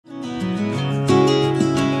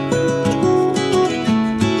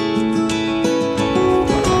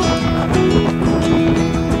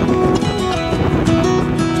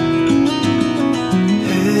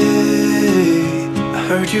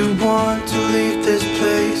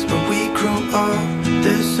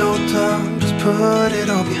put it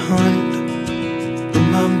all behind.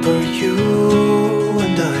 Remember you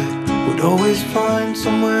and I would always find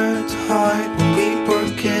somewhere to hide when we were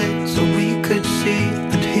kids, so we could see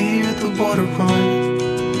and hear the water run.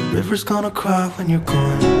 The river's gonna cry when you're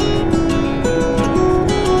gone.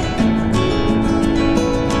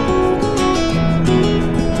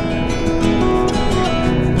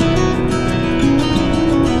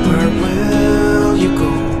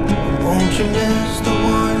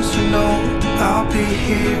 I'll be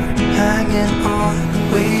here, hanging on,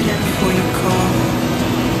 waiting for your call.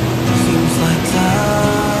 Seems like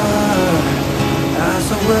time, as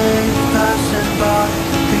a wave passing by,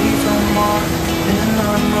 leaves a mark in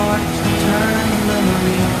our hearts, turn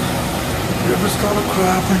memories. The river's gonna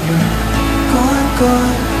cry when you're gone,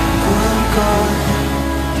 gone, gone, gone.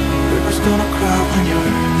 The river's gonna cry when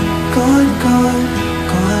you're